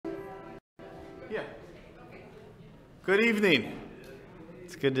Yeah. Good evening.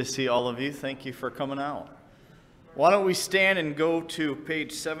 It's good to see all of you. Thank you for coming out. Why don't we stand and go to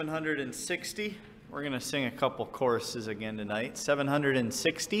page 760. We're going to sing a couple choruses again tonight.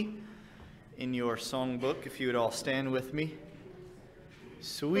 760 in your songbook, if you would all stand with me.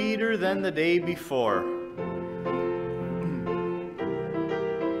 Sweeter than the day before.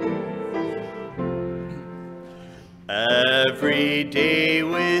 Every day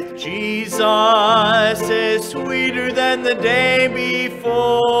with Jesus is sweeter than the day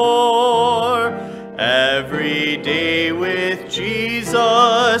before. Every day with Jesus,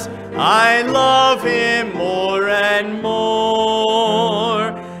 I love Him more and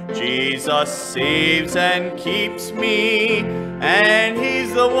more. Jesus saves and keeps me, and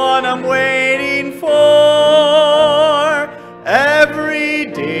He's the one I'm waiting for. Every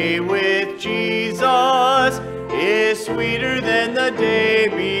day with Jesus is sweeter than the day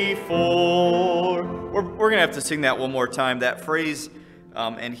before. We're going to have to sing that one more time. That phrase,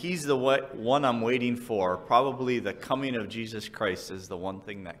 and He's the one I'm waiting for. Probably the coming of Jesus Christ is the one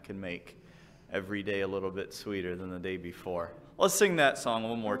thing that can make every day a little bit sweeter than the day before. Let's sing that song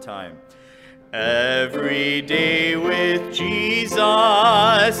one more time. Every day with Jesus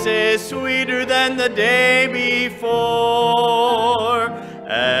is sweeter than the day before.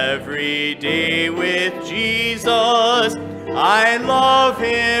 Every day with Jesus, I love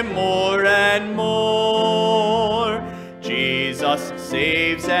Him more and more. Jesus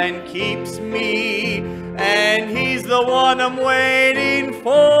saves and keeps me, and He's the one I'm waiting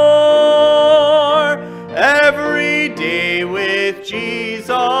for. Every day with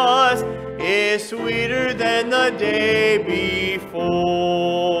Jesus is sweeter than the day before.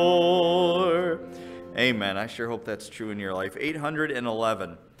 Amen. I sure hope that's true in your life.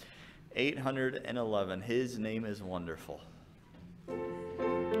 811. 811. His name is wonderful.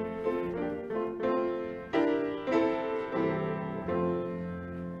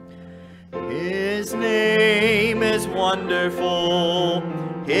 His name is wonderful.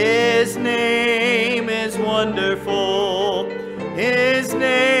 His name is wonderful. His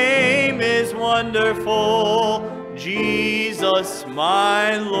name is wonderful. Jesus,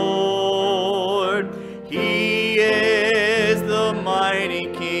 my Lord. He is the mighty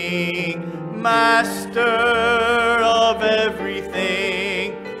King, Master of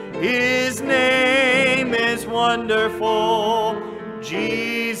everything. His name is wonderful.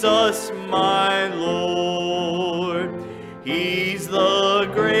 Jesus, my Lord. He's the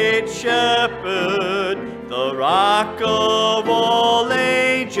great shepherd, the rock of all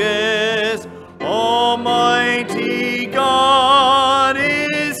ages. Almighty God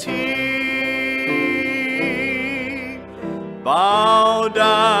is He. Bow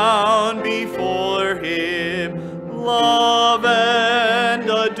down before Him, love and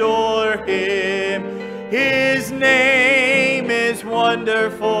adore Him. His name is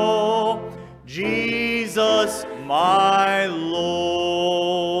wonderful. Jesus, my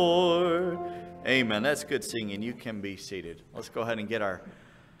Lord. Amen. That's good singing. You can be seated. Let's go ahead and get our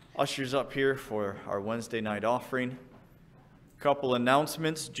ushers up here for our Wednesday night offering. A couple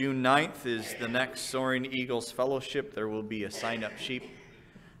announcements. June 9th is the next Soaring Eagles Fellowship. There will be a sign-up sheet,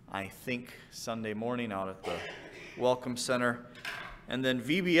 I think, Sunday morning out at the Welcome Center. And then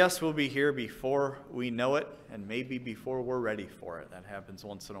VBS will be here before we know it, and maybe before we're ready for it. That happens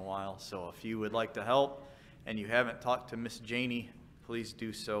once in a while. So if you would like to help and you haven't talked to Miss Janie, please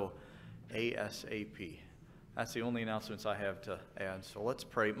do so ASAP. That's the only announcements I have to add. So let's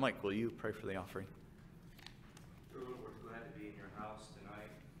pray. Mike, will you pray for the offering? Lord, we're glad to be in your house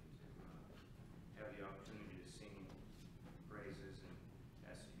tonight, to have the opportunity to sing praises, and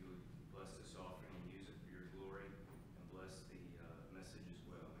ask that you would bless this offering and use it for your glory, and bless the message as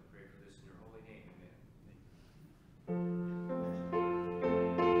well. I pray for this in your holy name. Amen.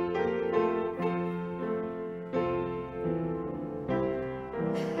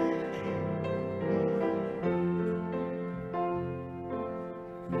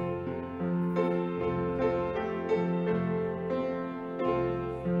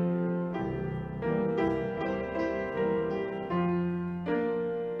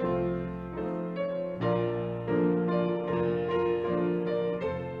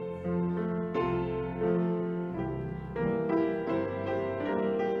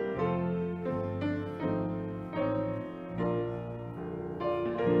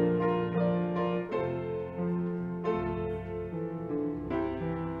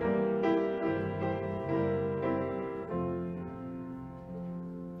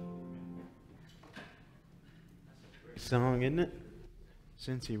 Song, isn't it?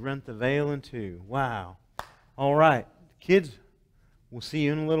 Since He rent the veil in two. Wow. All right. Kids, we'll see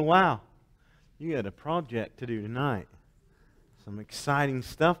you in a little while. You got a project to do tonight. Some exciting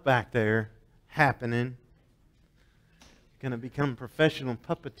stuff back there happening. Going to become professional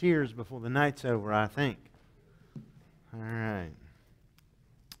puppeteers before the night's over, I think. All right.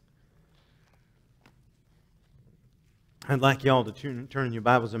 I'd like y'all to turn your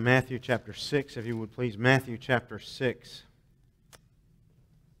Bibles to Matthew chapter 6, if you would please. Matthew chapter 6.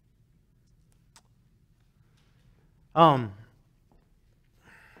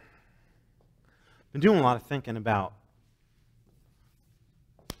 Been doing a lot of thinking about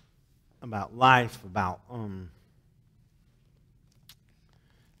life, about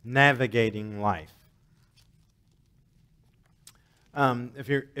navigating life. If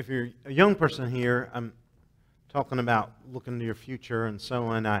you're a young person here, I'm talking about looking to your future and so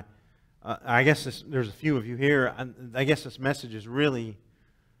on. I guess there's a few of you here. I guess this message is really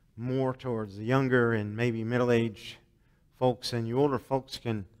more towards the younger and maybe middle-aged folks, and you older folks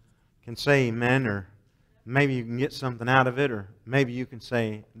can say amen, or maybe you can get something out of it, or maybe you can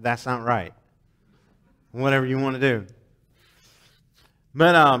say, that's not right. Whatever you want to do.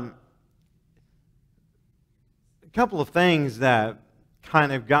 But a couple of things that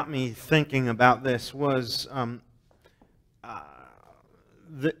kind of got me thinking about this was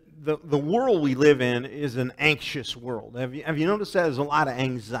the world we live in is an anxious world. Have you noticed that? There's a lot of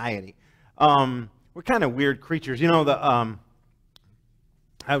anxiety. We're kind of weird creatures. You know,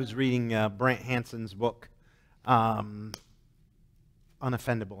 I was reading Brant Hanson's book, Unoffendable,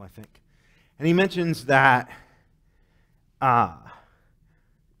 I think. And he mentions that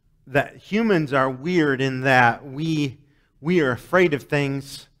humans are weird in that we are afraid of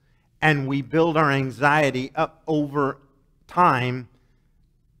things, and we build our anxiety up over time.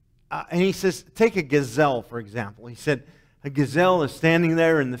 And he says, take a gazelle, for example. He said, a gazelle is standing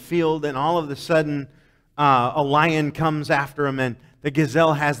there in the field, and all of a sudden, a lion comes after him, and the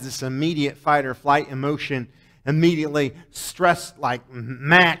gazelle has this immediate fight or flight emotion, immediately stress, like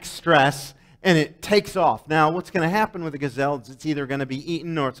max stress, and it takes off. Now, what's going to happen with the gazelle is it's either going to be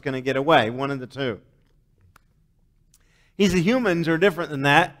eaten or it's going to get away, one of the two. He said humans are different than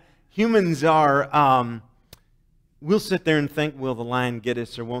that. Humans are, we'll sit there and think, will the lion get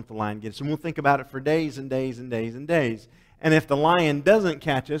us or won't the lion get us? And we'll think about it for days and days and days and days. And if the lion doesn't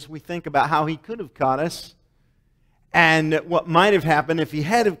catch us, we think about how he could have caught us and what might have happened if he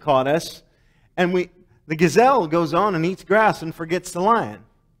had have caught us. And the gazelle goes on and eats grass and forgets the lion.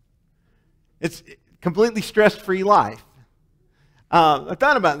 It's completely stress-free life. I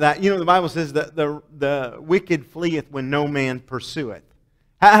thought about that. You know, the Bible says that the wicked fleeth when no man pursueth.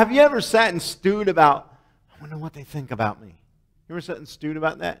 Have you ever sat and stewed about, I wonder what they think about me? You ever sat and stewed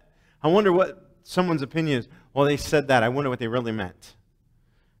about that? I wonder what someone's opinion is. Well, they said that. I wonder what they really meant.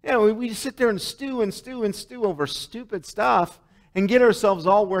 You know, we just sit there and stew and stew and stew over stupid stuff and get ourselves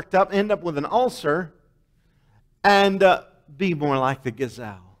all worked up, end up with an ulcer, and be more like the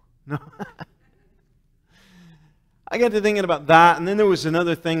gazelle. No. I got to thinking about that, and then there was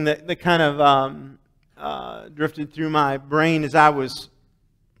another thing that kind of drifted through my brain as I was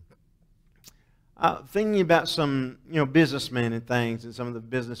thinking about some businessmen and things, and some of the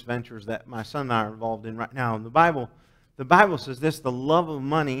business ventures that my son and I are involved in right now. And the Bible says this: the love of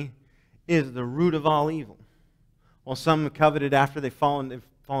money is the root of all evil. Well, some coveted after they've fallen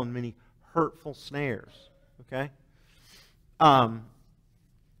many hurtful snares. Okay.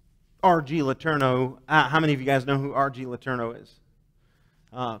 R.G. Letourneau. How many of you guys know who R.G. Letourneau is?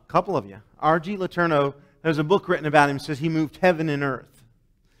 A couple of you. R.G. Letourneau, there's a book written about him that says he moved heaven and earth.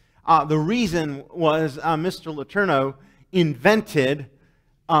 The reason was Mr. Letourneau invented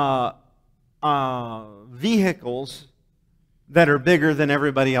vehicles that are bigger than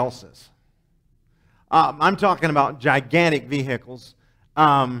everybody else's. I'm talking about gigantic vehicles.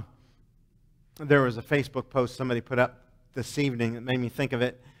 There was a Facebook post somebody put up this evening that made me think of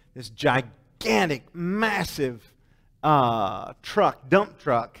it. This gigantic, massive dump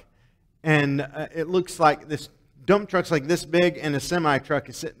truck. And it looks like this dump truck's like this big, and a semi-truck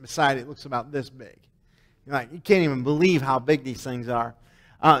is sitting beside it. It looks about this big. You can't even believe how big these things are.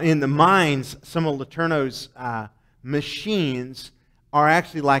 In the mines, some of Letourneau's machines are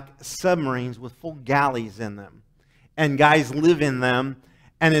actually like submarines with full galleys in them. And guys live in them.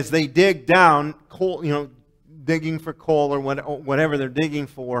 And as they dig down, coal, digging for coal or whatever they're digging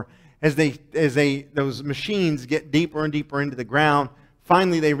for, as those machines get deeper and deeper into the ground,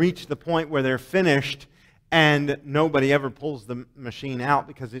 finally they reach the point where they're finished, and nobody ever pulls the machine out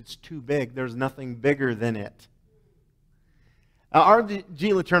because it's too big. There's nothing bigger than it. R.G.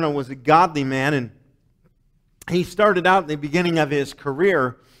 Letourneau was a godly man, and he started out at the beginning of his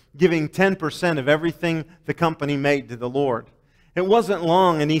career giving 10% of everything the company made to the Lord. It wasn't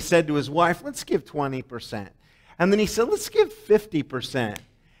long, and he said to his wife, let's give 20%. And then he said, let's give 50%.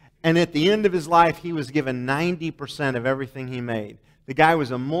 And at the end of his life, he was given 90% of everything he made. The guy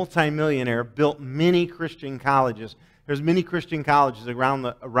was a multimillionaire, built many Christian colleges. There's many Christian colleges around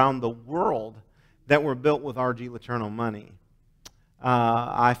the world that were built with R.G. Letourneau money.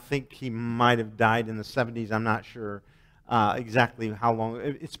 I think he might have died in the 70s. I'm not sure exactly how long.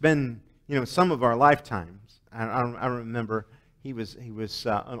 It's been, some of our lifetimes. I remember he was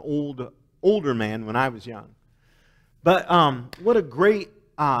an older man when I was young. But what a great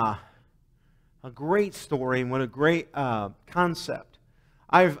story and what a great concept.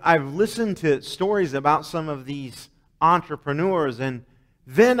 I've listened to stories about some of these entrepreneurs, and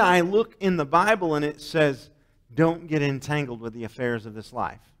then I look in the Bible and it says, don't get entangled with the affairs of this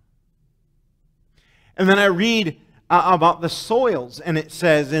life. And then I read about the soils, and it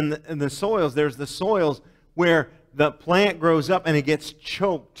says in the soils, there's the soils where the plant grows up and it gets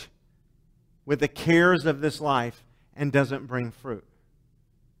choked with the cares of this life and doesn't bring fruit.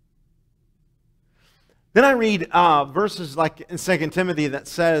 Then I read verses like in 2 Timothy that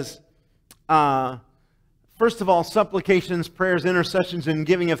says, first of all, supplications, prayers, intercessions, and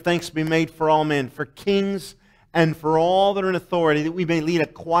giving of thanks be made for all men, for kings and for all that are in authority, that we may lead a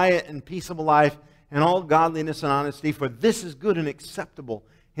quiet and peaceable life in all godliness and honesty, for this is good and acceptable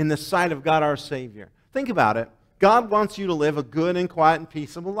in the sight of God our Savior. Think about it. God wants you to live a good and quiet and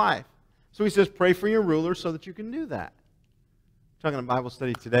peaceable life. So he says, pray for your ruler so that you can do that. Talking about Bible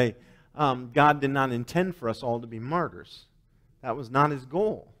study today, God did not intend for us all to be martyrs. That was not his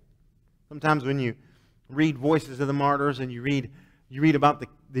goal. Sometimes when you read Voices of the Martyrs and you read about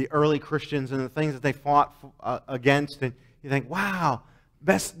the early Christians and the things that they fought against, and you think, wow,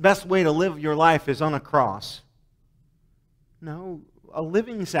 best way to live your life is on a cross. No, a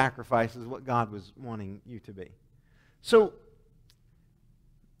living sacrifice is what God was wanting you to be. So,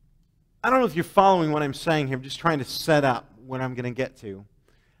 I don't know if you're following what I'm saying here. I'm just trying to set up what I'm going to get to.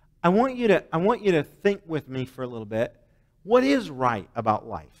 I want you to think with me for a little bit. What is right about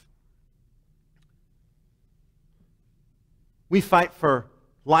life? We fight for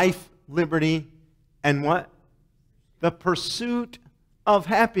life, liberty, and what? The pursuit of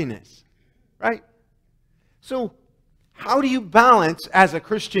happiness. Right? So, how do you balance, as a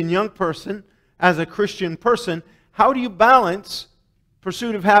Christian young person, as a Christian person, how do you balance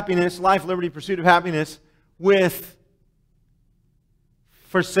pursuit of happiness, life, liberty, pursuit of happiness, with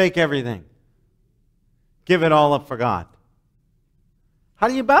forsake everything? Give it all up for God. How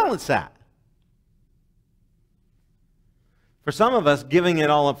do you balance that? For some of us, giving it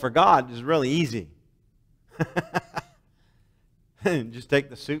all up for God is really easy. Just take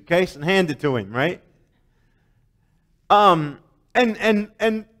the suitcase and hand it to him, right?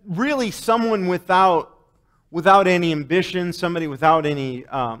 And really someone without any ambition, somebody without any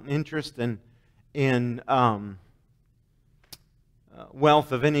interest in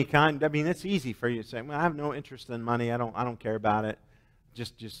wealth of any kind. I mean, it's easy for you to say, well, I have no interest in money. I don't care about it.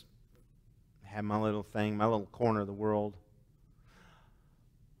 Just have my little thing, my little corner of the world.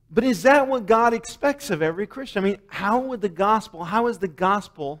 But is that what God expects of every Christian? I mean, how is the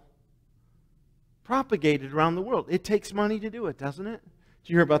gospel propagated around the world? It takes money to do it, doesn't it? Did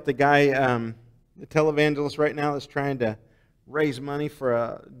you hear about the guy, the televangelist right now that's trying to raise money for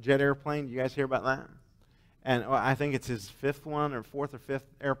a jet airplane? Did you guys hear about that? And I think it's his fourth or fifth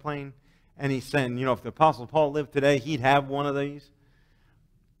airplane. And he's saying, if the Apostle Paul lived today, he'd have one of these.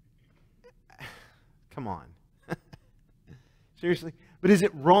 Come on. Seriously? But is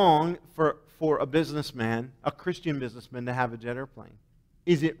it wrong for a businessman, a Christian businessman, to have a jet airplane?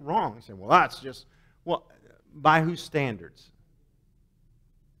 Is it wrong? You say, well, that's just, by whose standards?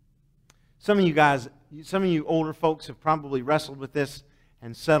 Some of you older folks have probably wrestled with this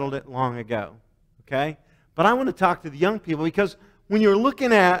and settled it long ago. Okay? But I want to talk to the young people, because when you're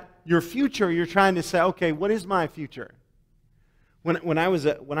looking at your future, you're trying to say, okay, what is my future? When I was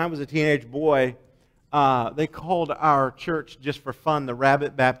a teenage boy, they called our church, just for fun, the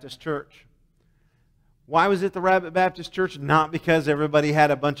Rabbit Baptist Church. Why was it the Rabbit Baptist Church? Not because everybody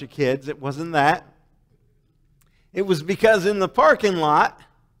had a bunch of kids. It wasn't that. It was because in the parking lot,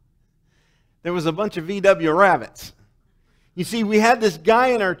 there was a bunch of VW rabbits. You see, we had this guy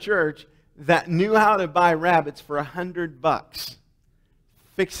in our church that knew how to buy rabbits for $100,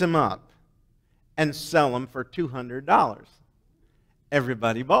 fix them up, and sell them for $200.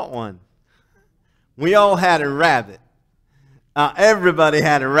 Everybody bought one. We all had a rabbit. Everybody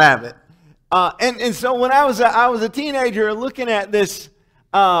had a rabbit. And so when I was a teenager looking at this,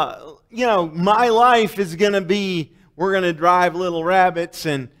 my life is going to be, we're going to drive little rabbits,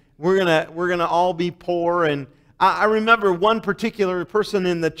 and we're gonna all be poor, and I remember one particular person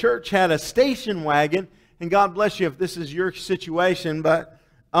in the church had a station wagon, and God bless you if this is your situation, but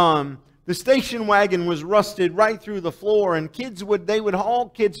the station wagon was rusted right through the floor, and they would haul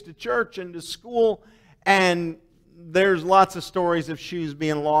kids to church and to school, and there's lots of stories of shoes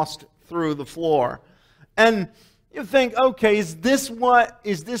being lost through the floor. And you think, okay, is this what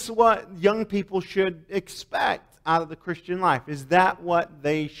young people should expect out of the Christian life? Is that what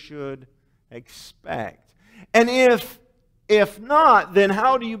they should expect? And if not, then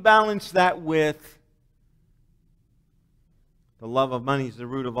how do you balance that with the love of money is the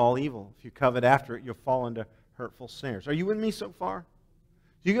root of all evil? If you covet after it, you'll fall into hurtful snares. Are you with me so far?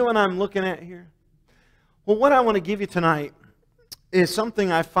 Do you get what I'm looking at here? Well, what I want to give you tonight is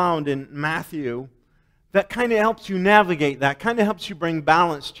something I found in Matthew that kind of helps you navigate that, kind of helps you bring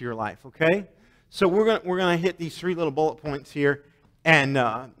balance to your life, okay? So we're going to hit these 3 little bullet points here and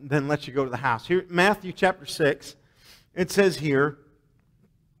then let you go to the house. Here, Matthew chapter 6, it says here,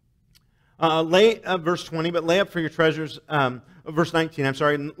 verse 20, but lay up for your treasures, verse 19, I'm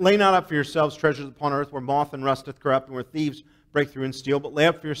sorry, lay not up for yourselves treasures upon earth where moth and rust doth corrupt and where thieves break through and steal, but lay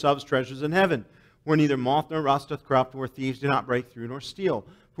up for yourselves treasures in heaven where neither moth nor rust doth corrupt and where thieves do not break through nor steal.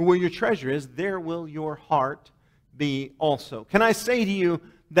 For where your treasure is, there will your heart be also. Can I say to you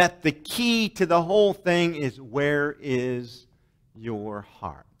that the key to the whole thing is, where is your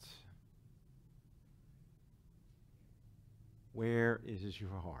heart? Where is your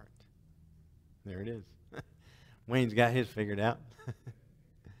heart? There it is. Wayne's got his figured out.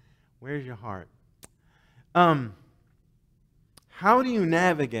 Where's your heart? How do you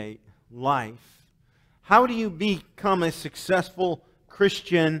navigate life? How do you become a successful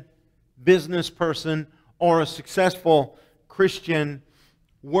Christian business person or a successful Christian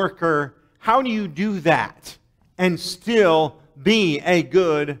worker? How do you do that and still be a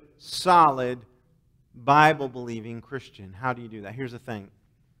good, solid, Bible-believing Christian? How do you do that? Here's the thing.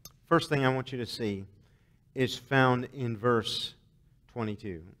 First thing I want you to see is found in verse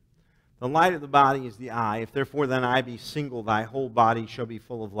 22. The light of the body is the eye. If therefore thine eye be single, thy whole body shall be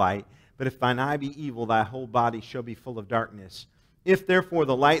full of light. But if thine eye be evil, thy whole body shall be full of darkness. If therefore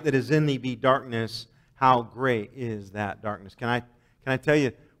the light that is in thee be darkness, how great is that darkness? Can I tell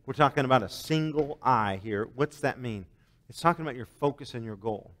you, we're talking about a single eye here. What's that mean? It's talking about your focus and your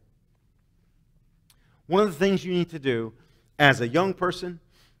goal. One of the things you need to do as a young person,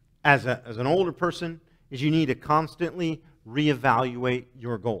 as an older person, is you need to constantly reevaluate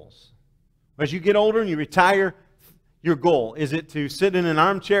your goals. As you get older and you retire, your goal, is it to sit in an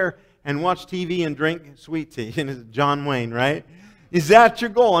armchair and watch TV and drink sweet tea? And it's John Wayne, right? Is that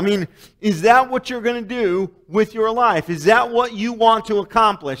your goal? I mean, is that what you're going to do with your life? Is that what you want to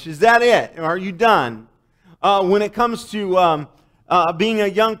accomplish? Is that it? Or are you done? When it comes to being a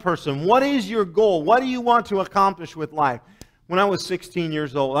young person, what is your goal? What do you want to accomplish with life? When I was 16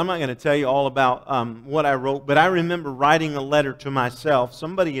 years old, I'm not going to tell you all about what I wrote, but I remember writing a letter to myself.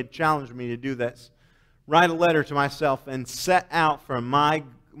 Somebody had challenged me to do this. Write a letter to myself and set out for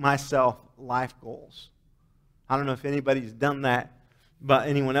myself life goals. I don't know if anybody's done that, but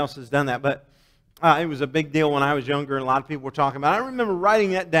anyone else has done that. But it was a big deal when I was younger, and a lot of people were talking about it. I remember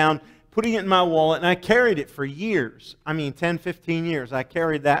writing that down, putting it in my wallet, and I carried it for years. 10, 15 years. I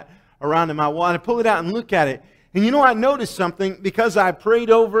carried that around in my wallet. I pull it out and look at it. And you know, I noticed something because I prayed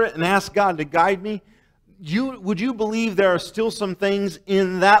over it and asked God to guide me. Would you believe there are still some things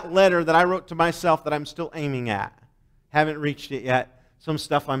in that letter that I wrote to myself that I'm still aiming at? Haven't reached it yet. Some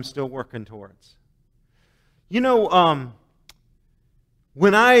stuff I'm still working towards. You know,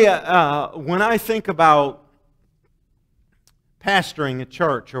 when I think about pastoring a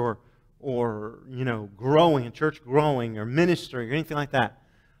church or growing a church, growing or ministry or anything like that,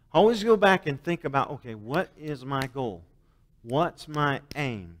 I always go back and think about, okay, what is my goal? What's my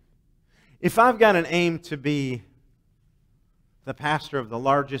aim? If I've got an aim to be the pastor of the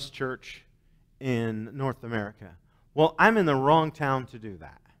largest church in North America, well, I'm in the wrong town to do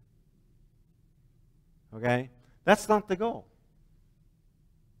that. Okay? That's not the goal.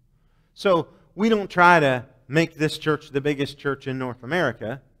 So we don't try to make this church the biggest church in North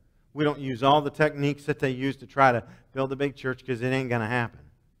America. We don't use all the techniques that they use to try to build a big church, because it ain't going to happen.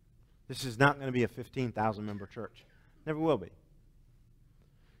 This is not going to be a 15,000 member church. Never will be.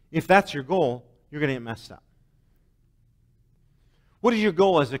 If that's your goal, you're going to get messed up. What is your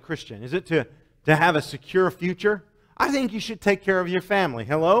goal as a Christian? Is it to have a secure future? I think you should take care of your family.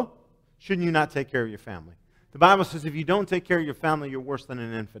 Hello? Shouldn't you not take care of your family? The Bible says if you don't take care of your family, you're worse than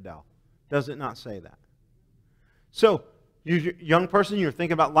an infidel. Does it not say that? So, you young person, you're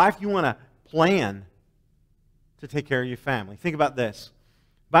thinking about life, you want to plan to take care of your family. Think about this.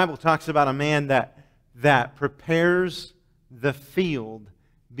 The Bible talks about a man that that prepares the field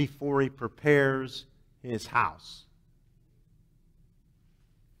before he prepares his house.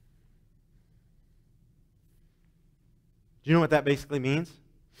 Do you know what that basically means?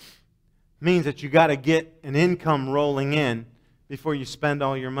 It means that you got to get an income rolling in before you spend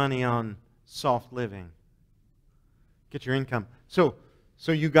all your money on soft living. Get your income. So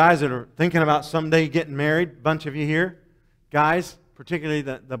you guys that are thinking about someday getting married, a bunch of you here, guys, particularly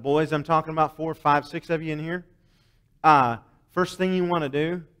the boys I'm talking about, 4, 5, 6 of you in here, first thing you want to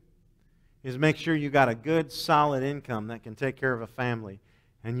do is make sure you got a good, solid income that can take care of a family.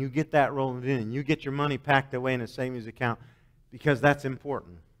 And you get that rolling in, and you get your money packed away in a savings account, because that's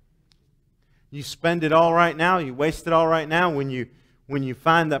important. You spend it all right now, you waste it all right now. When you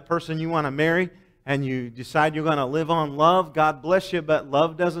find that person you want to marry and you decide you're going to live on love, God bless you, but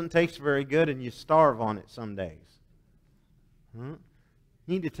love doesn't taste very good and you starve on it some days. You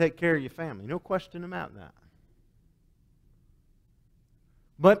need to take care of your family, no question about that.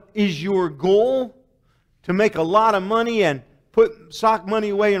 But is your goal to make a lot of money and sock money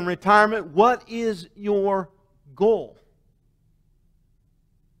away in retirement? What is your goal?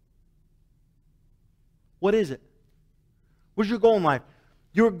 What is it? What's your goal in life?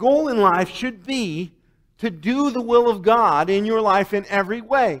 Your goal in life should be to do the will of God in your life in every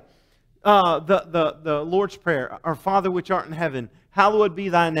way. The Lord's Prayer, Our Father which art in heaven, hallowed be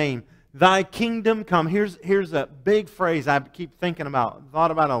thy name. Thy kingdom come. Here's a big phrase I keep thinking about, thought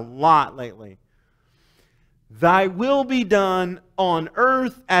about a lot lately. Thy will be done on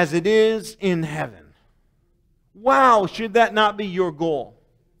earth as it is in heaven. Wow, should that not be your goal?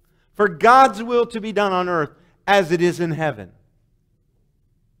 For God's will to be done on earth as it is in heaven.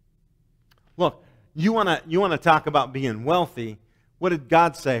 Look, you want to talk about being wealthy. What did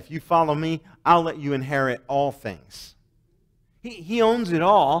God say? If you follow me, I'll let you inherit all things. He owns it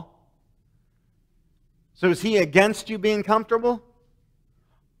all. So is He against you being comfortable?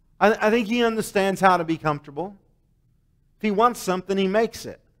 I think He understands how to be comfortable. If He wants something, He makes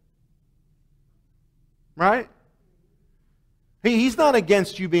it. Right? He's not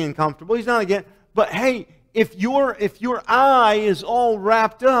against you being comfortable. He's not against. But hey, if your eye is all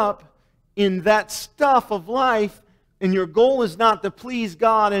wrapped up in that stuff of life, and your goal is not to please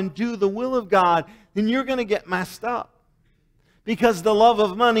God and do the will of God, then you're going to get messed up. Because the love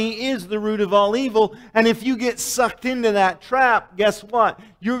of money is the root of all evil, and if you get sucked into that trap, guess what?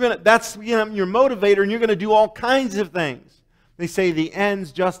 That's your motivator, and you're going to do all kinds of things. They say the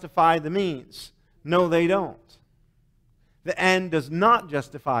ends justify the means. No, they don't. The end does not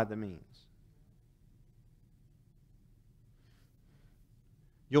justify the means.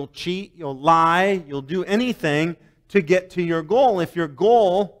 You'll cheat, you'll lie, you'll do anything to get to your goal. If your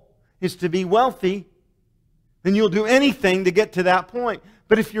goal is to be wealthy, then you'll do anything to get to that point.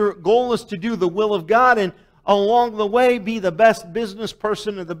 But if your goal is to do the will of God and along the way be the best business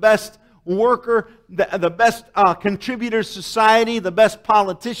person or the best worker, the best contributor to society, the best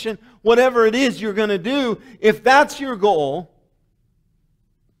politician, whatever it is you're going to do, if that's your goal,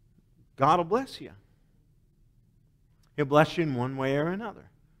 God will bless you. He'll bless you in one way or another.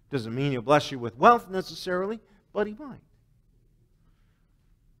 Doesn't mean He'll bless you with wealth necessarily, but He might.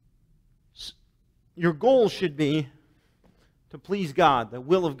 Your goal should be to please God, the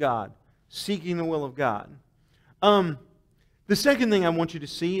will of God, seeking the will of God. The second thing I want you to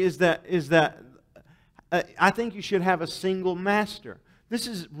see is that I think you should have a single master. This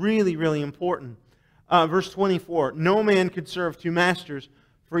is really, really important. Verse 24, no man could serve two masters,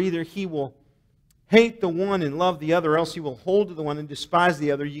 for either he will hate the one and love the other, else he will hold to the one and despise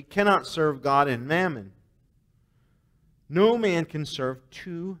the other. You cannot serve God and mammon. No man can serve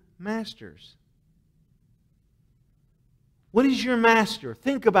two masters. What is your master?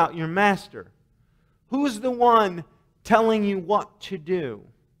 Think about your master. Who's the one telling you what to do?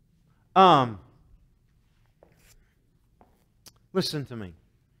 Listen to me.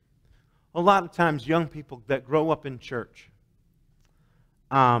 A lot of times young people that grow up in church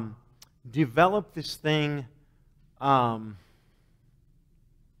develop this thing, a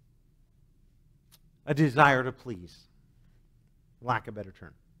desire to please, lack of a better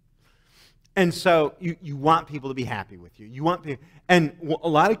term. And so you want people to be happy with you. You want people, and a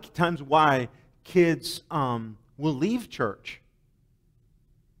lot of times why kids will leave church,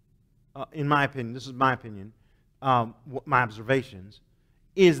 in my opinion, this is my opinion, my observations,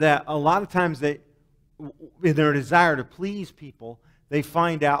 is that a lot of times in their desire to please people, they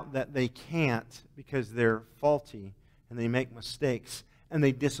find out that they can't because they're faulty and they make mistakes and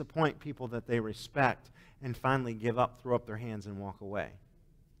they disappoint people that they respect and finally give up, throw up their hands, and walk away.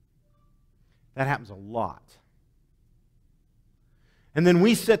 That happens a lot. And then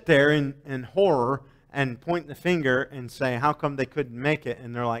we sit there in horror and point the finger and say, how come they couldn't make it?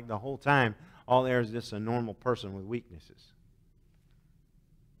 And they're like, the whole time, all there is just a normal person with weaknesses.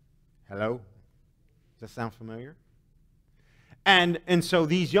 Hello? Does that sound familiar? And so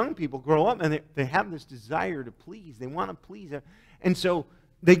these young people grow up and they have this desire to please. They want to please. And so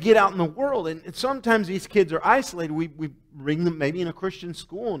they get out in the world, and sometimes these kids are isolated. We bring them maybe in a Christian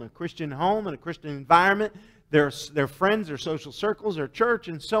school, in a Christian home, in a Christian environment. Their friends, their social circles, their church,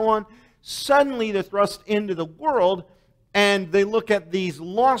 and so on. Suddenly they're thrust into the world, and they look at these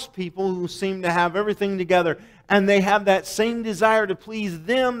lost people who seem to have everything together, and they have that same desire to please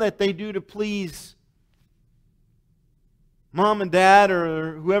them that they do to please mom and dad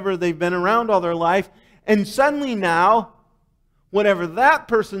or whoever they've been around all their life. And suddenly now, whatever that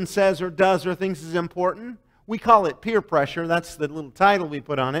person says or does or thinks is important, we call it peer pressure. That's the little title we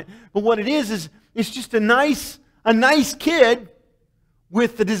put on it. But what it is it's just a nice kid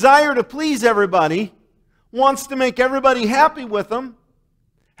with the desire to please everybody, wants to make everybody happy with them,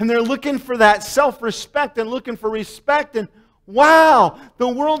 and they're looking for that self-respect and looking for respect, and wow, the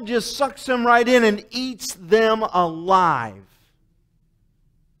world just sucks them right in and eats them alive.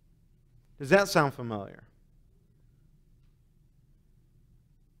 Does that sound familiar?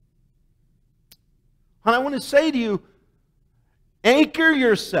 And I want to say to you, anchor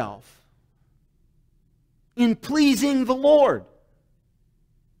yourself in pleasing the Lord.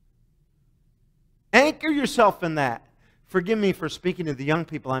 Anchor yourself in that. Forgive me for speaking to the young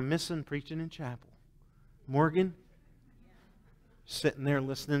people. I'm missing preaching in chapel. Morgan, sitting there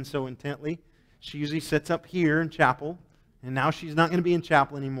listening so intently. She usually sits up here in chapel, and now she's not going to be in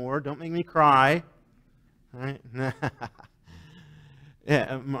chapel anymore. Don't make me cry. All right?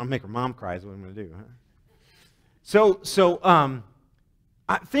 Yeah, I'll make her mom cry is what I'm going to do. Huh?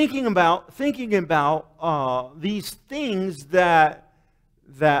 Thinking about these things that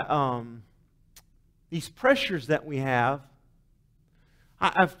these pressures that we have.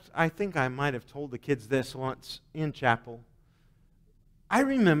 I think I might have told the kids this once in chapel. I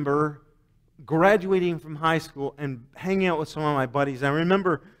remember graduating from high school and hanging out with some of my buddies. I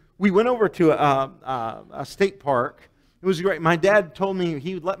remember we went over to a state park. It was great. My dad told me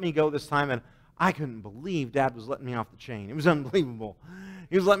he would let me go this time, and I couldn't believe Dad was letting me off the chain. It was unbelievable.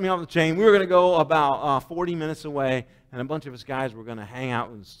 He was letting me off the chain. We were going to go about 40 minutes away, and a bunch of us guys were going to hang out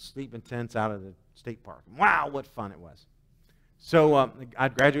and sleep in tents out of the state park. Wow, what fun it was. So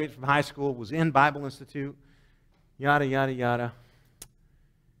I'd graduated from high school, was in Bible Institute, yada, yada, yada.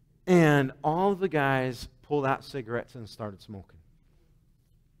 And all of the guys pulled out cigarettes and started smoking.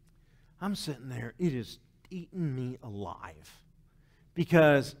 I'm sitting there. It is eating me alive.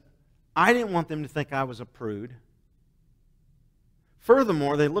 Because I didn't want them to think I was a prude.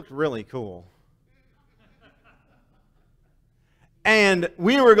 Furthermore, they looked really cool. And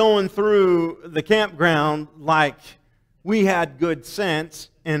we were going through the campground like we had good sense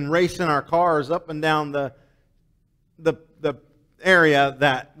and racing our cars up and down the area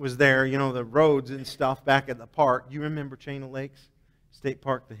that was there, you know, the roads and stuff back at the park. You remember Chain of Lakes? State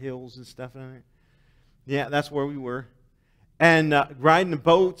Park, the hills and stuff in there? Yeah, that's where we were. And riding the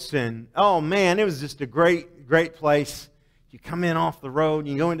boats, and oh man, it was just a great place. You come in off the road, and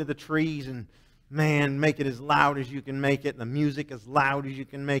you go into the trees, and man, make it as loud as you can make it. The music as loud as you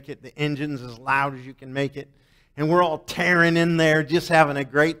can make it. The engines as loud as you can make it. And we're all tearing in there, just having a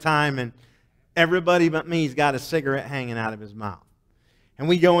great time. And everybody but me's got a cigarette hanging out of his mouth. And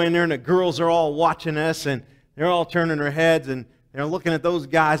we go in there, and the girls are all watching us, and they're all turning their heads, and they're looking at those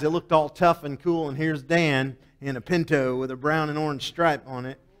guys that looked all tough and cool. And here's Dan in a Pinto with a brown and orange stripe on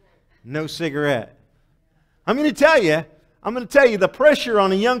it. No cigarette. I'm going to tell you, the pressure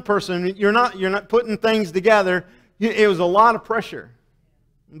on a young person, you're not putting things together. It was a lot of pressure.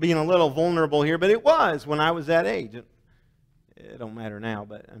 I'm being a little vulnerable here, but it was when I was that age. It don't matter now,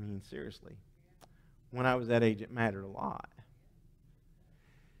 but I mean, seriously. When I was that age, it mattered a lot.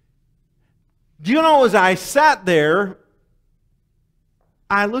 Do you know, as I sat there,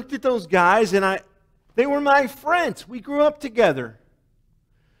 I looked at those guys, and they were my friends. We grew up together.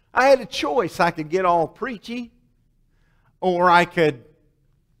 I had a choice. I could get all preachy, or I could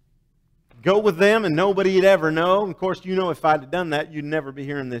go with them and nobody would ever know. Of course, you know, if I'd have done that, you'd never be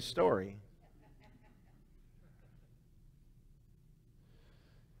hearing this story.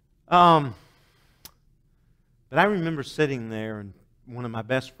 But I remember sitting there, and one of my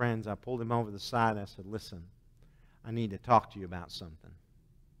best friends, I pulled him over the side, and I said, listen, I need to talk to you about something.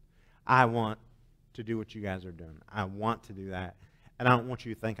 I want to do what you guys are doing. I want to do that. And I don't want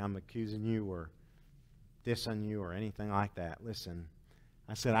you to think I'm accusing you or dissing you or anything like that. Listen,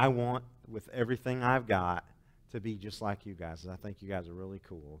 I said, I want, with everything I've got, to be just like you guys. I think you guys are really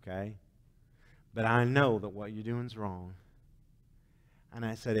cool, okay? but I know that what you're doing is wrong. And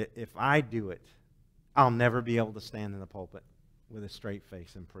I said, if I do it, I'll never be able to stand in the pulpit with a straight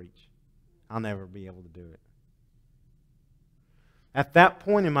face and preach. I'll never be able to do it. At that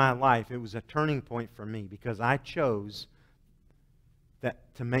point in my life, it was a turning point for me because I chose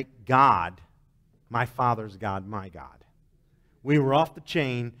to make God, my Father's God, my God. We were off the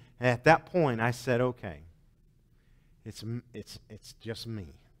chain, and at that point I said, okay, it's just me.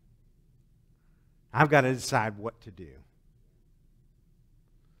 I've got to decide what to do.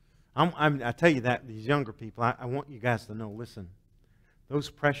 I tell you that, these younger people, I want you guys to know, listen, those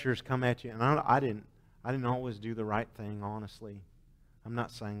pressures come at you, and I didn't always do the right thing, honestly. I'm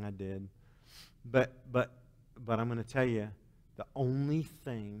not saying I did. But I'm going to tell you, the only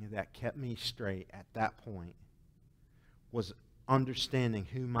thing that kept me straight at that point was understanding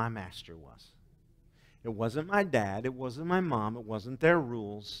who my master was. It wasn't my dad. It wasn't my mom. It wasn't their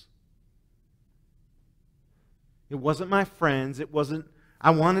rules. It wasn't my friends. It wasn't,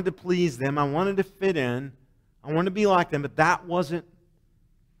 I wanted to please them. I wanted to fit in. I wanted to be like them. But that wasn't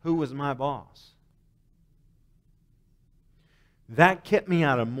who was my boss. That kept me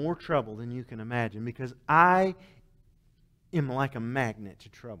out of more trouble than you can imagine because I am like a magnet to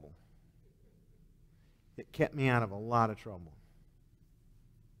trouble. It kept me out of a lot of trouble.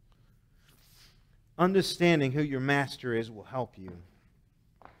 Understanding who your master is will help you.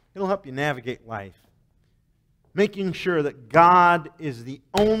 It'll help you navigate life. Making sure that God is the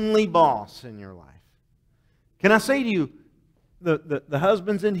only boss in your life. Can I say to you, the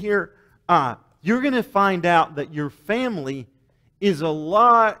husbands in here, you're going to find out that your family is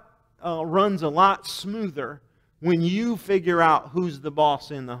runs a lot smoother when you figure out who's the boss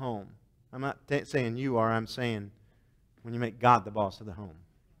in the home. I'm not saying you are, I'm saying when you make God the boss of the home.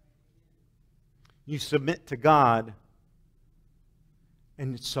 You submit to God,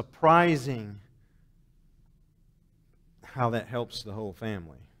 and it's surprising how that helps the whole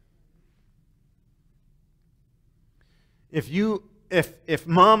family. If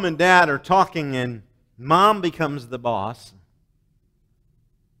mom and dad are talking and mom becomes the boss,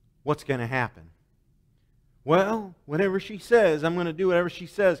 what's going to happen? Well, whatever she says, I'm going to do whatever she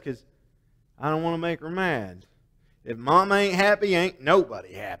says because I don't want to make her mad. If mom ain't happy, ain't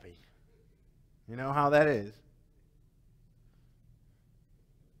nobody happy. You know how that is.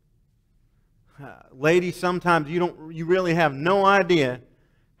 Ladies, sometimes you really have no idea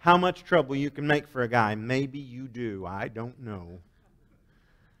how much trouble you can make for a guy. Maybe you do. I don't know.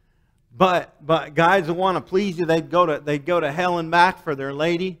 But guys that want to please you, they'd go to hell and back for their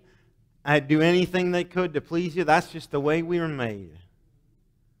lady. I'd do anything they could to please you. That's just the way we were made.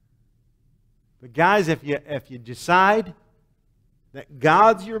 But guys, if you decide that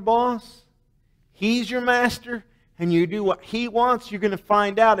God's your boss, He's your master, and you do what He wants, you're going to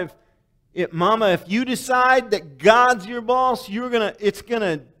find out if you decide that God's your boss, it's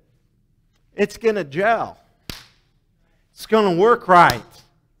gonna gel. It's gonna work right.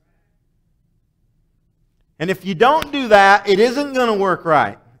 And if you don't do that, it isn't gonna work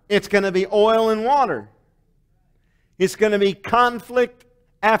right. It's gonna be oil and water. It's gonna be conflict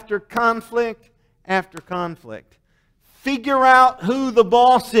after conflict after conflict. Figure out who the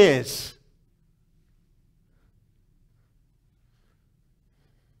boss is.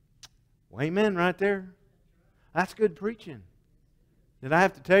 Well, amen right there. That's good preaching. Did I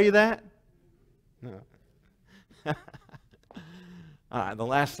have to tell you that? No. All right, the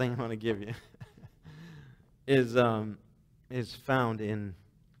last thing I want to give you is found in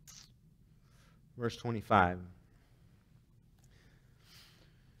verse 25.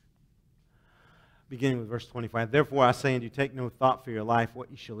 Beginning with verse 25. Therefore I say unto you, take no thought for your life,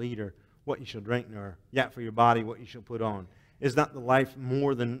 what you shall eat or what you shall drink, nor yet for your body what you shall put on. Is not the life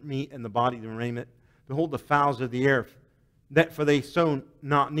more than meat, and the body than raiment? Behold the fowls of the air, that for they sow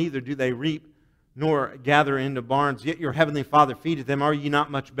not, neither do they reap, nor gather into barns, yet your heavenly Father feedeth them. Are ye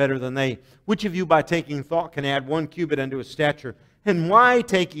not much better than they? Which of you by taking thought can add 1 cubit unto his stature? And why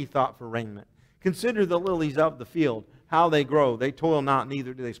take ye thought for raiment? Consider the lilies of the field, how they grow. They toil not,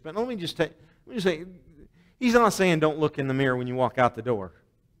 neither do they spin. Let me just say, he's not saying don't look in the mirror when you walk out the door.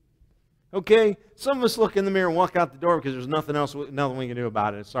 Okay? Some of us look in the mirror and walk out the door because there's nothing we can do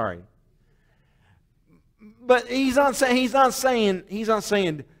about it. Sorry. But he's not saying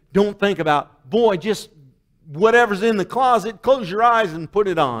don't think about, boy, just whatever's in the closet, close your eyes and put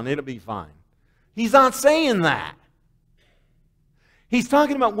it on. It'll be fine. He's not saying that. He's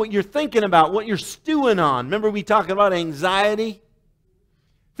talking about what you're thinking about, what you're stewing on. Remember we talked about anxiety?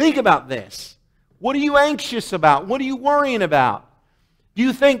 Think about this. What are you anxious about? What are you worrying about? Do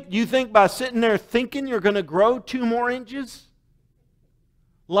you think by sitting there thinking you're going to grow 2 more inches?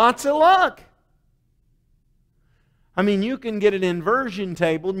 Lots of luck. I mean, you can get an inversion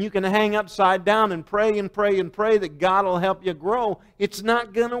table and you can hang upside down and pray and pray and pray that God will help you grow. It's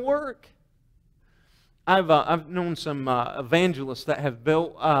not going to work. I've known some evangelists that have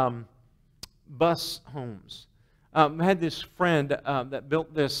built bus homes. I had this friend that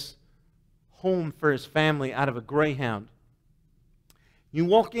built this home for his family out of a Greyhound. You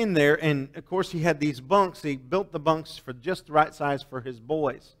walk in there, and of course he had these bunks. He built the bunks for just the right size for his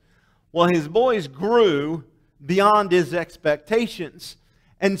boys. Well, his boys grew beyond his expectations.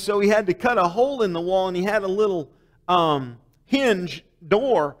 And so he had to cut a hole in the wall, and he had a little hinge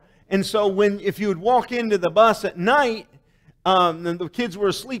door. And so if you would walk into the bus at night, and the kids were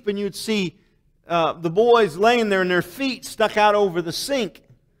asleep, and you'd see the boys laying there and their feet stuck out over the sink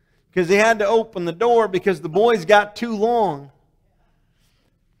because they had to open the door because the boys got too long.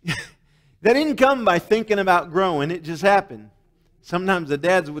 That didn't come by thinking about growing. It just happened. Sometimes the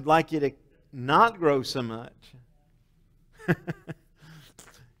dads would like you to not grow so much.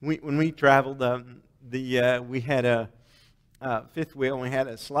 When we traveled, we had a fifth wheel, and we had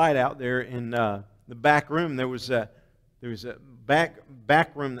a slide out there in the back room. There was a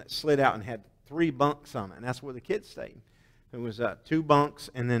back room that slid out and had 3 bunks on it, and that's where the kids stayed. There was 2 bunks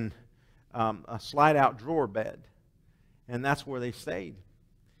and then a slide-out drawer bed, and that's where they stayed.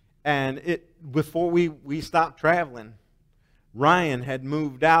 And before we stopped traveling, Ryan had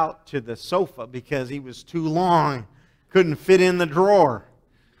moved out to the sofa because he was too long, couldn't fit in the drawer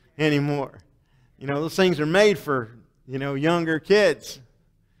anymore. You know, those things are made for, younger kids.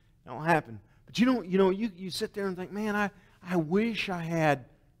 It don't happen. But you sit there and think, man, I wish I had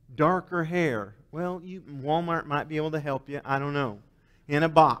darker hair. Well, Walmart might be able to help you. I don't know. In a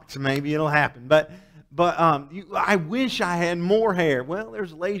box, maybe it'll happen. But I wish I had more hair. Well,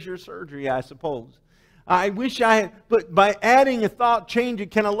 there's laser surgery, I suppose. I wish I had, but by adding a thought, change it.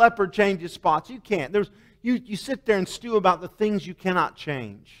 Can a leopard change its spots? You can't. You sit there and stew about the things you cannot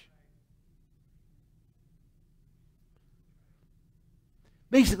change.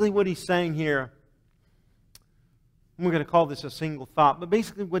 Basically, what he's saying here, we're going to call this a single thought, but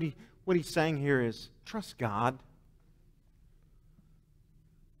basically what he's saying here is trust God.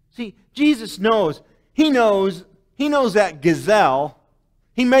 See, Jesus knows. He knows that gazelle.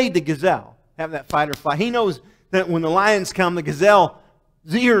 He made the gazelle have that fight or flight. He knows that when the lions come, the gazelle's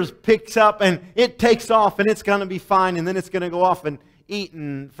ears picks up and it takes off and it's going to be fine, and then it's going to go off and eat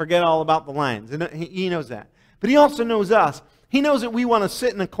and forget all about the lions. And he knows that. But he also knows us. He knows that we want to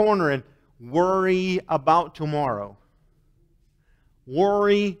sit in a corner and worry about tomorrow.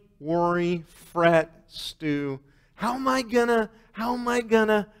 Worry, fret, stew. How am I gonna?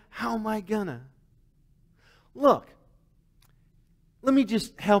 Look, let me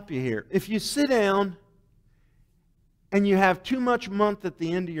just help you here. If you sit down and you have too much month at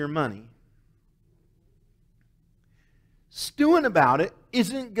the end of your money, stewing about it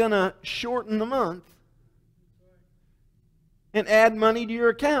isn't going to shorten the month and add money to your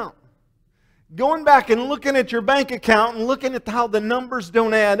account. Going back and looking at your bank account and looking at how the numbers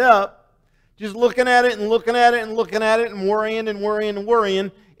don't add up, just looking at it and looking at it and looking at it and worrying and worrying and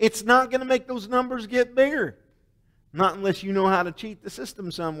worrying, it's not going to make those numbers get bigger. Not unless you know how to cheat the system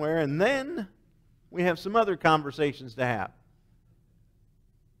somewhere, and then we have some other conversations to have.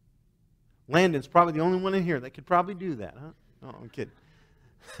 Landon's probably the only one in here that could probably do that, huh? Oh, I'm kidding.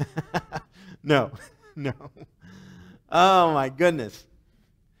 No. Oh, my goodness.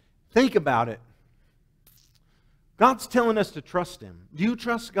 Think about it. God's telling us to trust Him. Do you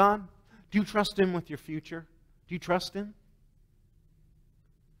trust God? Do you trust Him with your future? Do you trust Him?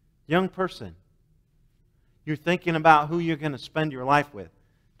 Young person, you're thinking about who you're going to spend your life with.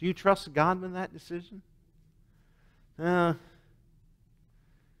 Do you trust God with that decision? God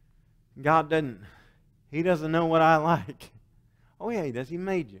doesn't. He doesn't know what I like. Oh, yeah, He does. He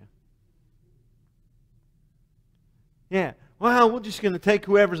made you. Yeah. Well, we're just going to take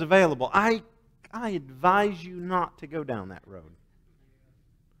whoever's available. I advise you not to go down that road.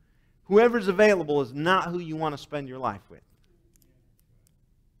 Whoever's available is not who you want to spend your life with.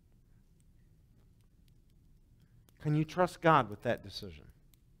 Can you trust God with that decision?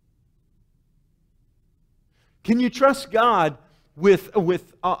 Can you trust God with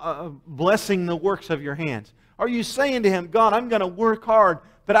blessing the works of your hands? Are you saying to Him, God, I'm going to work hard,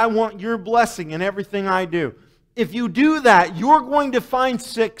 but I want your blessing in everything I do? If you do that, you're going to find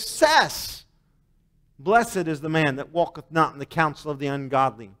success. Blessed is the man that walketh not in the counsel of the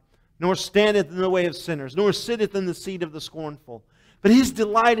ungodly, nor standeth in the way of sinners, nor sitteth in the seat of the scornful. But his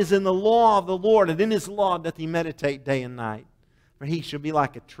delight is in the law of the Lord, and in His law doth he meditate day and night. For he shall be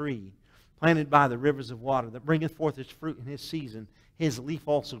like a tree planted by the rivers of water, that bringeth forth his fruit in his season. His leaf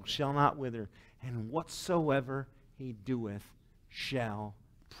also shall not wither, and whatsoever he doeth shall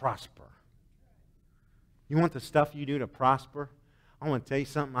prosper. You want the stuff you do to prosper? I want to tell you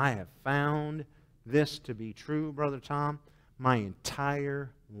something. I have found this to be true, Brother Tom, my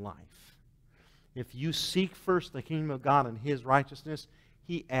entire life. If you seek first the kingdom of God and His righteousness,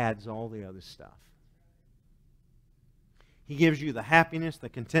 He adds all the other stuff. He gives you the happiness, the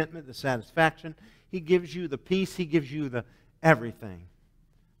contentment, the satisfaction. He gives you the peace. He gives you the everything.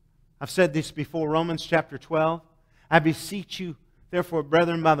 I've said this before, Romans chapter 12. I beseech you, therefore,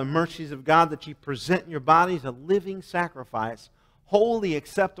 brethren, by the mercies of God, that ye present your bodies a living sacrifice, wholly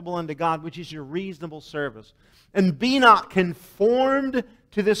acceptable unto God, which is your reasonable service. And be not conformed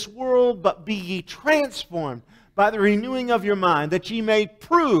to this world, but be ye transformed by the renewing of your mind, that ye may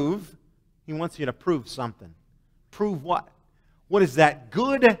prove. He wants you to prove something. Prove what? What is that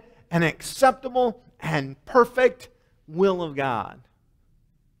good and acceptable and perfect will of God?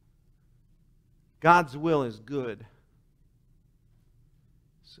 God's will is good.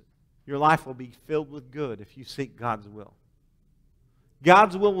 Your life will be filled with good if you seek God's will.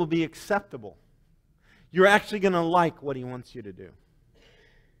 God's will be acceptable. You're actually going to like what He wants you to do.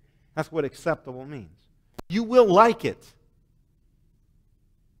 That's what acceptable means. You will like it.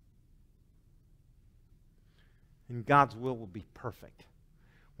 And God's will be perfect.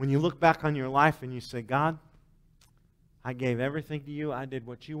 When you look back on your life and you say, God, I gave everything to you. I did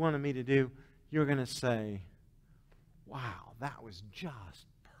what you wanted me to do. You're going to say, wow, that was just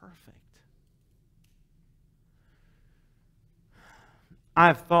perfect.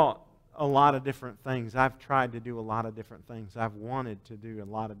 I've thought a lot of different things. I've tried to do a lot of different things. I've wanted to do a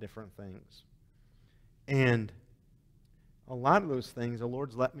lot of different things. And a lot of those things, the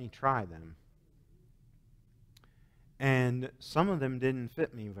Lord's let me try them. And some of them didn't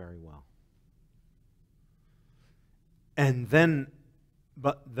fit me very well. And then,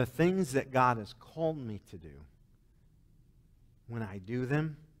 but the things that God has called me to do, when I do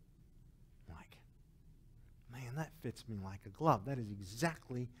them, I'm like, man, that fits me like a glove. That is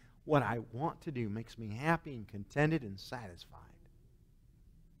exactly what I want to do. Makes me happy and contented and satisfied.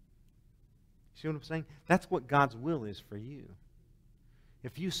 See what I'm saying? That's what God's will is for you.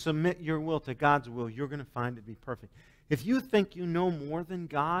 If you submit your will to God's will, you're going to find it to be perfect. If you think you know more than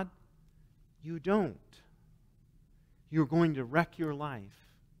God, you don't. You're going to wreck your life.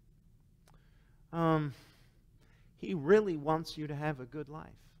 He really wants you to have a good life.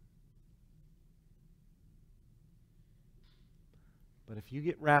 But if you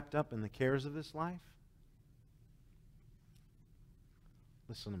get wrapped up in the cares of this life,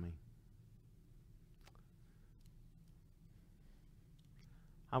 listen to me.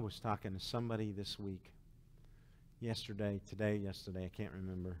 I was talking to somebody this week, yesterday, I can't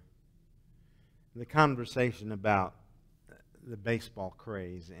remember. The conversation about the baseball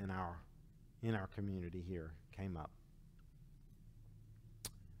craze in our community here came up.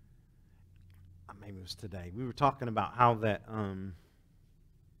 Maybe it was today. We were talking about how that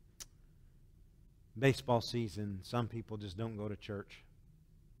baseball season, some people just don't go to church.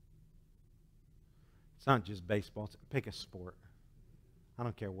 It's not just baseball. Pick a sport. I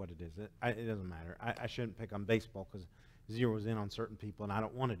don't care what it is. It doesn't matter. I shouldn't pick on baseball because zeroes in on certain people, and I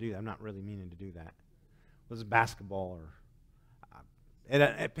don't want to do that. I'm not really meaning to do that. Was it basketball or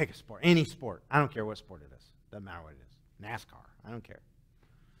pick a sport, any sport. I don't care what sport it is. Doesn't matter what it is. NASCAR. I don't care.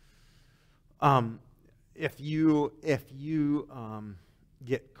 If you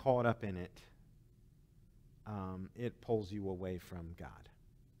get caught up in it, it pulls you away from God.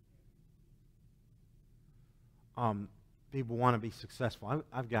 People want to be successful.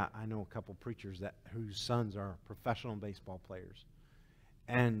 I know a couple preachers whose sons are professional baseball players,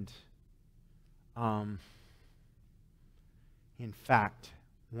 and in fact,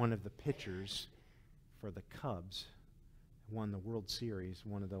 one of the pitchers for the Cubs won the World Series.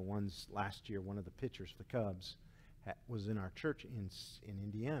 One of the ones last year, one of the pitchers for the Cubs was in our church in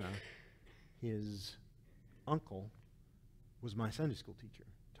Indiana. His uncle was my Sunday school teacher,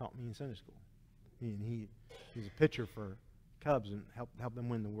 taught me in Sunday school. And he's a pitcher for Cubs and helped them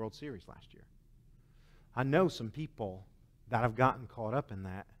win the World Series last year. I know some people that have gotten caught up in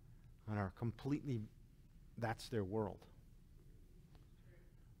that and are completely, that's their world.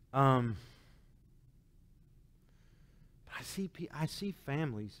 I see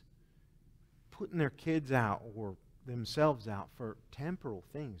families putting their kids out or themselves out for temporal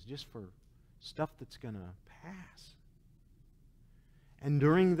things, just for stuff that's going to pass. And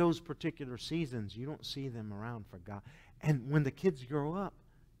during those particular seasons, you don't see them around for God. And when the kids grow up,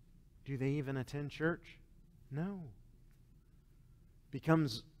 do they even attend church? No.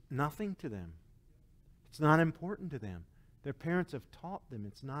 Becomes nothing to them. It's not important to them. Their parents have taught them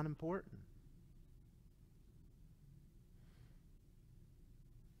it's not important.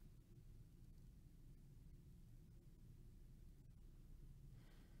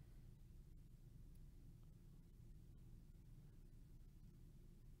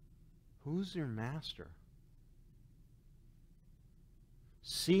 Who's your master?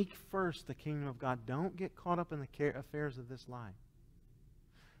 Seek first the kingdom of God. Don't get caught up in the affairs of this life.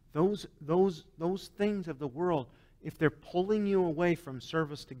 Those things of the world, if they're pulling you away from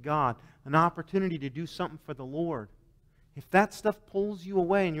service to God, an opportunity to do something for the Lord, if that stuff pulls you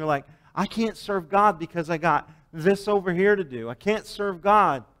away and you're like, I can't serve God because I got this over here to do. I can't serve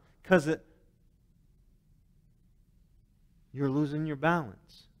God because you're losing your balance.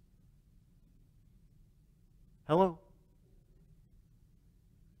 Hello?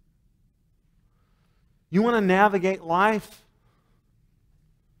 You want to navigate life?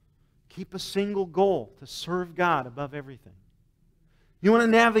 Keep a single goal to serve God above everything. You want to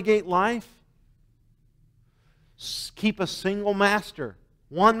navigate life? Keep a single master.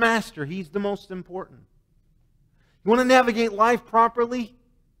 One master. He's the most important. You want to navigate life properly?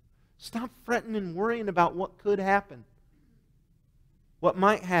 Stop fretting and worrying about what could happen. What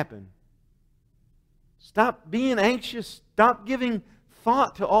might happen. Stop being anxious. Stop giving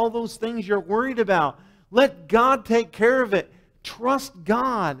thought to all those things you're worried about. Let God take care of it. Trust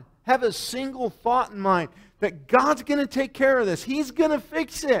God. Have a single thought in mind that God's going to take care of this. He's going to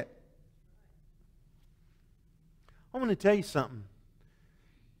fix it. I want to tell you something.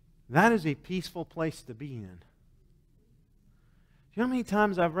 That is a peaceful place to be in. Do you know how many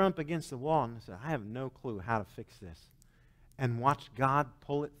times I've run up against the wall and said, I have no clue how to fix this. And watch God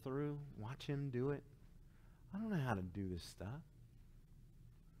pull it through. Watch Him do it. I don't know how to do this stuff.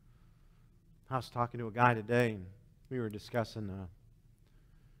 I was talking to a guy today, and we were discussing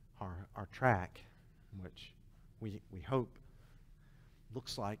our track, which we hope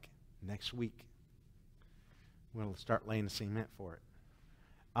looks like next week we'll start laying the cement for it.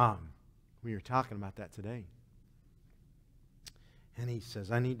 We were talking about that today. And he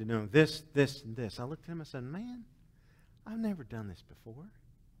says, I need to know this, this, and this. I looked at him and said, man, I've never done this before.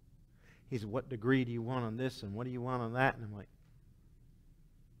 He said, what degree do you want on this and what do you want on that? And I'm like,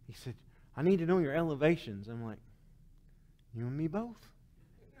 he said, I need to know your elevations. I'm like, you and me both.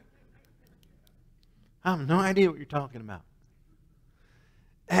 I have no idea what you're talking about.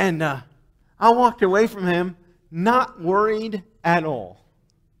 And I walked away from him not worried at all.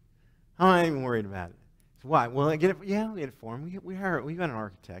 I'm not even worried about it. So why? Well, I get it. Yeah, we get it for him. We got an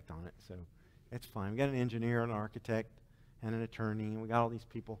architect on it, so it's fine. We got an engineer, an architect, and an attorney, and we got all these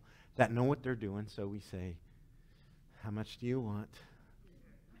people that know what they're doing. So we say, how much do you want?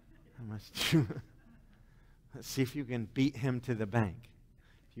 How much do you want? Let's see if you can beat him to the bank.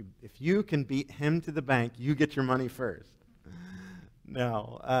 If you can beat him to the bank, you get your money first.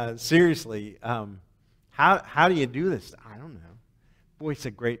 No, seriously, how do you do this? I don't know. Boy, it's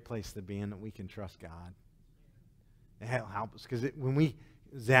a great place to be in that we can trust God. It'll help us because when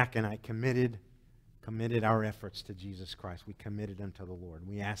Zach and I committed our efforts to Jesus Christ, we committed them to the Lord.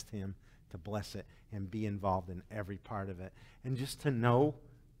 We asked Him to bless it and be involved in every part of it. And just to know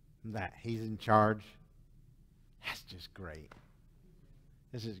that He's in charge, that's just great.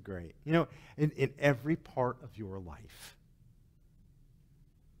 This is great. You know, in every part of your life,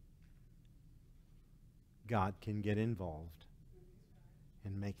 God can get involved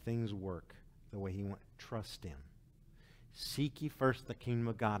and make things work the way He wants. Trust Him. Seek ye first the kingdom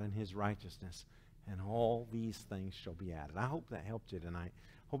of God and His righteousness, and all these things shall be added. I hope that helped you tonight.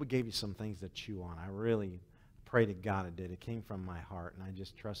 I hope it gave you some things to chew on. I really pray to God it did. It came from my heart, and I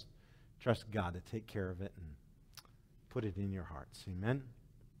just trust God to take care of it and put it in your hearts. Amen?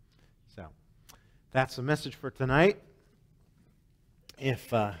 So, that's the message for tonight.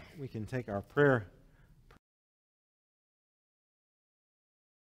 If we can take our prayer